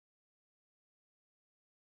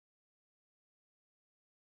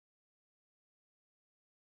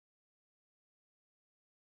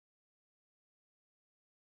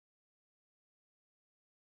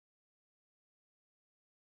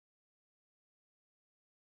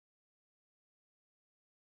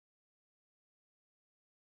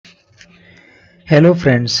Hello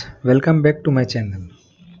friends, welcome back to my channel.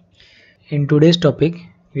 In today's topic,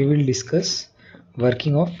 we will discuss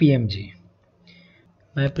working of PMG.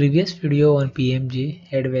 My previous video on PMG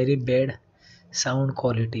had very bad sound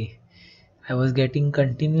quality. I was getting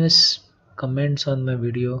continuous comments on my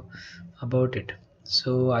video about it.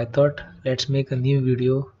 So I thought let's make a new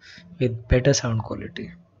video with better sound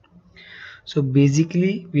quality. So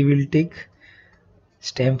basically we will take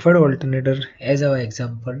Stamford alternator as our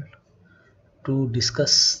example to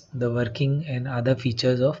discuss the working and other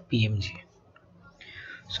features of PMG.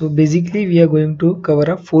 So basically we are going to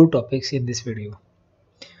cover up 4 topics in this video.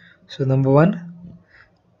 So number 1,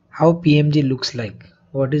 how PMG looks like.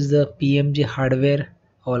 What is the PMG hardware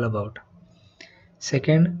all about?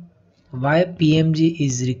 Second, why PMG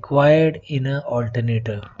is required in an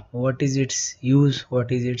alternator. What is its use?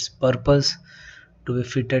 What is its purpose to be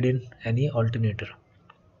fitted in any alternator?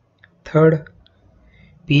 Third,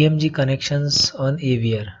 PMG connections on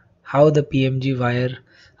AVR. How the PMG wire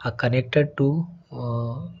are connected to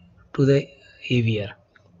the AVR.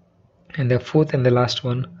 And the fourth and the last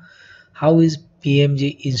one, how is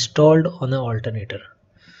PMG installed on an alternator.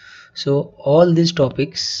 So all these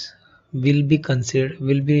topics will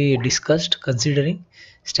be discussed considering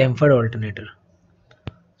Stamford alternator.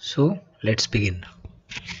 So let's begin.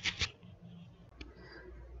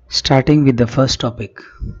 Starting with the first topic,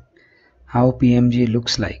 how PMG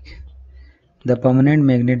looks like. The permanent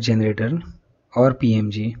magnet generator or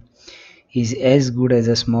PMG is as good as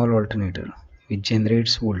a small alternator which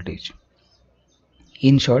generates voltage.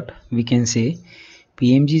 In short, we can say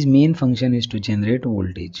PMG's main function is to generate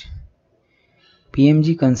voltage.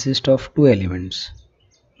 PMG consists of 2 elements,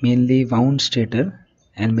 mainly wound stator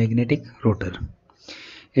and magnetic rotor.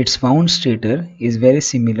 Its wound stator is very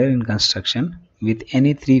similar in construction with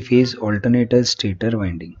any 3-phase alternator stator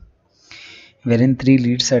winding, wherein 3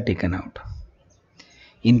 leads are taken out.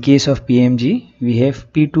 In case of PMG, we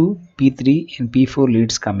have P2, P3 and P4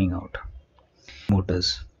 leads coming out.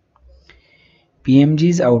 Motors.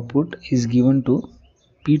 PMG's output is given to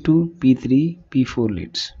P2, P3, P4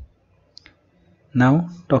 leads. Now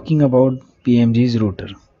talking about PMG's rotor,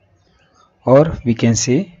 or we can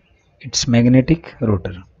say its magnetic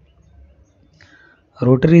rotor.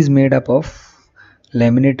 Rotor is made up of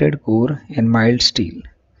laminated core and mild steel.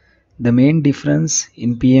 The main difference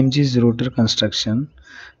in PMG's rotor construction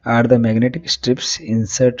are the magnetic strips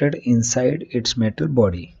inserted inside its metal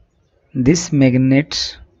body. These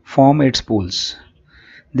magnets form its poles.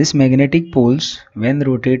 These magnetic poles, when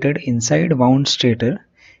rotated inside wound stator,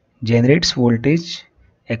 generates voltage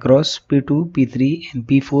across P2, P3 and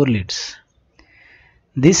P4 leads.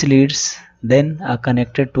 These leads then are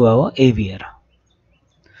connected to our AVR.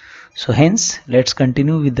 So hence, let's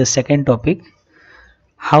continue with the second topic,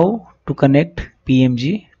 how to connect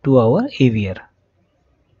PMG to our AVR.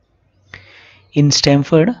 In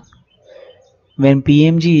Stamford, when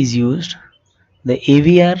PMG is used, the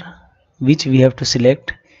AVR which we have to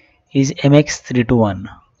select is MX321.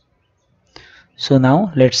 So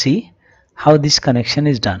now let's see how this connection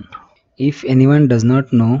is done. If anyone does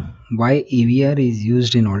not know why AVR is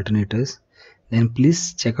used in alternators, then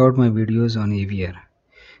please check out my videos on AVR.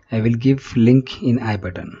 I will give link in I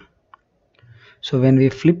button. So when we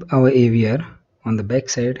flip our AVR, on the back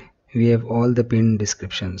side we have all the pin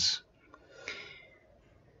descriptions.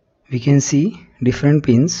 We can see different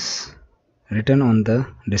pins written on the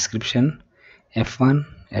description, F1,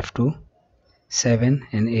 F2, 7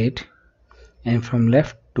 and 8, and from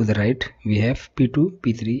left to the right we have P2,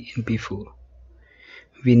 P3 and P4.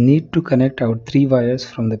 We need to connect our 3 wires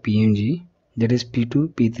from the PMG, that is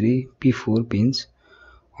P2, P3, P4 pins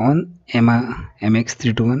on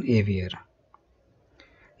MX321 AVR.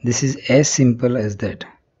 This is as simple as that.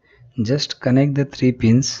 Just connect the 3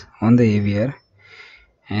 pins on the AVR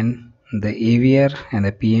and the AVR and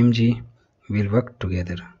the PMG will work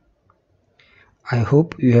together. I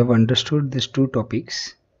hope you have understood these 2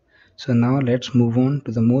 topics. So now let's move on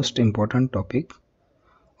to the most important topic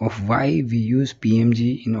of why we use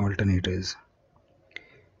PMG in alternators.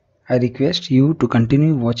 I request you to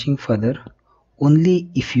continue watching further only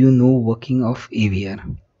if you know working of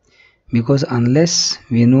AVR, because unless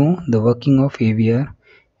we know the working of AVR,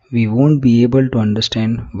 we won't be able to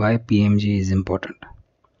understand why PMG is important.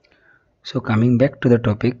 So coming back to the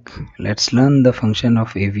topic, let's learn the function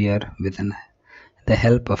of AVR with the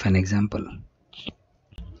help of an example.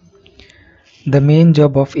 The main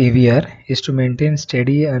job of AVR is to maintain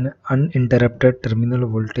steady and uninterrupted terminal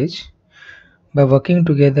voltage by working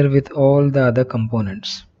together with all the other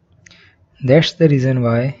components. That's the reason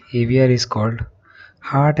why AVR is called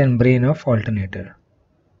heart and brain of alternator.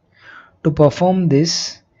 To perform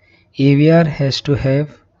this, AVR has to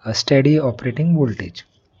have a steady operating voltage.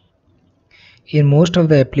 In most of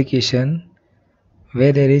the application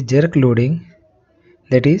where there is jerk loading,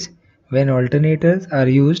 that is when alternators are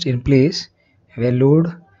used in place where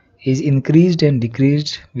load is increased and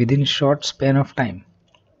decreased within short span of time,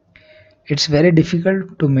 it's very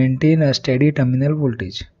difficult to maintain a steady terminal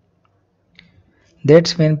voltage.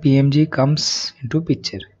 That's when PMG comes into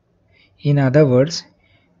picture. In other words,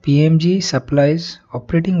 PMG supplies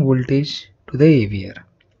operating voltage to the AVR.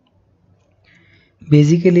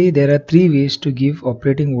 Basically, there are three ways to give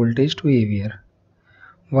operating voltage to AVR.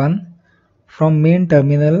 One, from main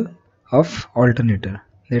terminal of alternator,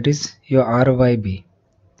 that is your RYB.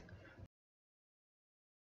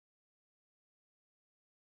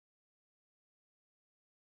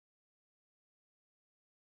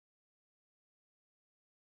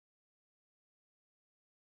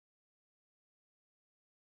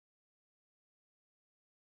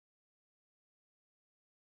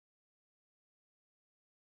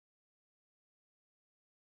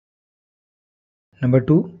 Number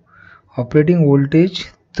two, operating voltage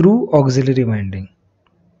through auxiliary winding.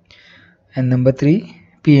 And number three,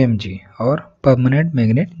 PMG or permanent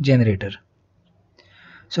magnet generator.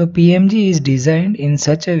 So PMG is designed in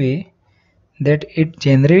such a way that it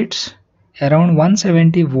generates around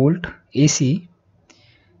 170 volt AC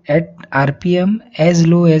at RPM as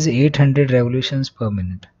low as 800 revolutions per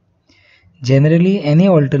minute. Generally, any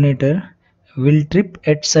alternator will trip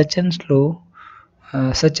at such a low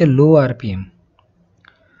RPM.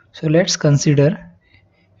 So let's consider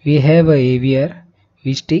we have a AVR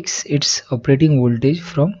which takes its operating voltage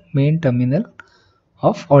from main terminal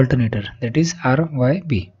of alternator, that is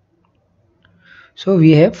RYB. So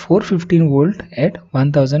we have 415 volt at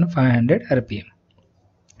 1500 RPM.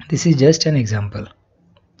 This is just an example.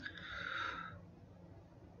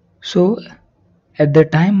 So at the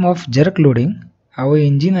time of jerk loading, our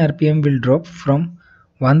engine RPM will drop from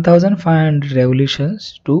 1500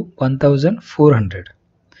 revolutions to 1400.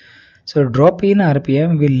 So drop in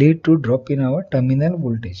RPM will lead to drop in our terminal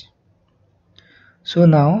voltage. So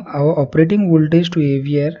now our operating voltage to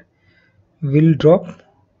AVR will drop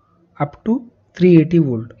up to 380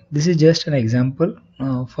 volt. This is just an example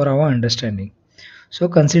for our understanding. So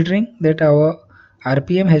considering that our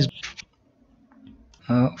RPM has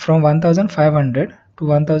from 1500 to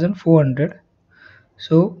 1400,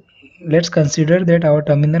 so let's consider that our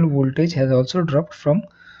terminal voltage has also dropped from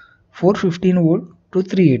 415 volt to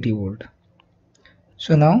 380 volt.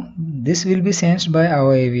 So now this will be sensed by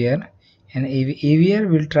our AVR, and AVR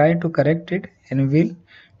will try to correct it and will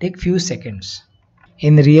take few seconds.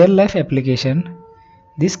 In real life application,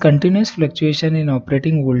 this continuous fluctuation in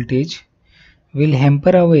operating voltage will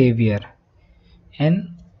hamper our AVR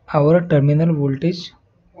and our terminal voltage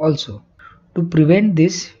also. To prevent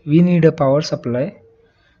this, we need a power supply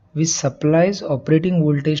which supplies operating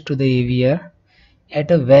voltage to the AVR at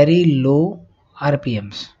a very low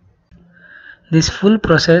RPMs. This full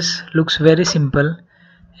process looks very simple,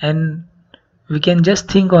 and we can just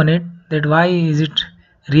think on it that why is it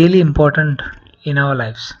really important in our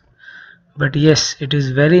lives. But yes, it is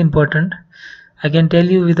very important. I can tell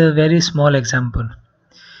you with a very small example.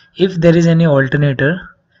 If there is any alternator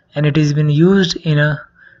and it is been used in a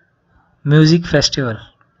music festival,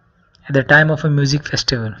 at the time of a music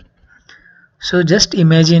festival, so just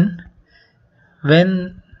imagine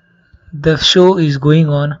when the show is going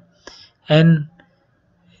on and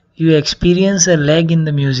you experience a lag in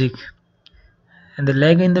the music, and the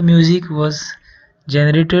lag in the music was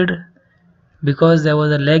generated because there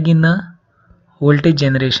was a lag in the voltage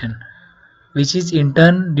generation, which is in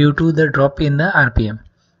turn due to the drop in the RPM.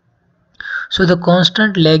 So the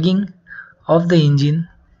constant lagging of the engine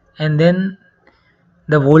and then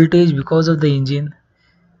the voltage because of the engine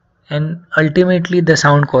and ultimately the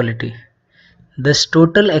sound quality, this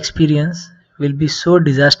total experience will be so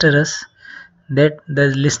disastrous that the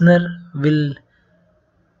listener will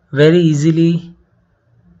very easily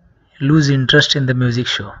lose interest in the music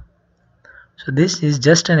show. So this is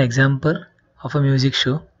just an example of a music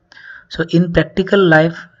show. So in practical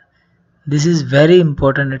life, this is very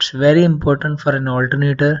important. It's very important for an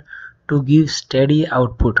alternator to give steady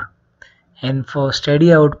output, and for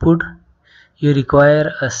steady output you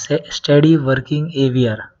require a steady working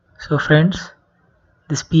AVR. So friends,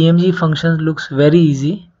 this PMG function looks very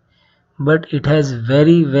easy, but it has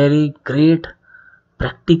very great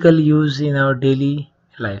practical use in our daily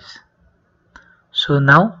lives. So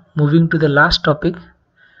now moving to the last topic,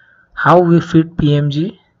 how we fit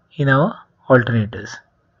PMG in our alternators.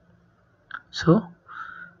 So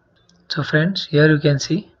friends, here you can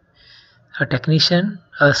see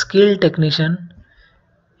a skilled technician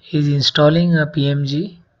is installing a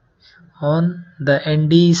PMG on the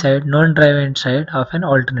ND side, non-drive end side of an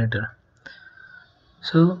alternator.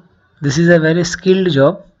 So this is a very skilled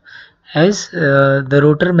job, as the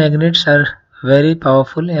rotor magnets are very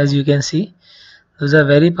powerful. As you can see, those are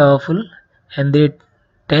very powerful and they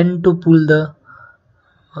tend to pull the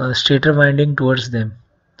stator winding towards them.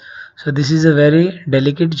 So this is a very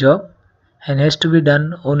delicate job and has to be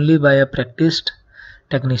done only by a practiced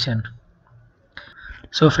technician.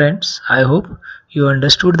 So friends, I hope you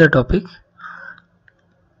understood the topic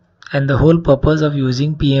and the whole purpose of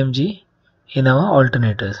using PMG in our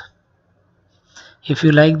alternators. If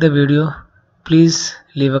you like the video, please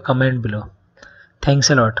leave a comment below. Thanks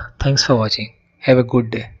a lot. Thanks for watching. Have a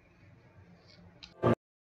good day.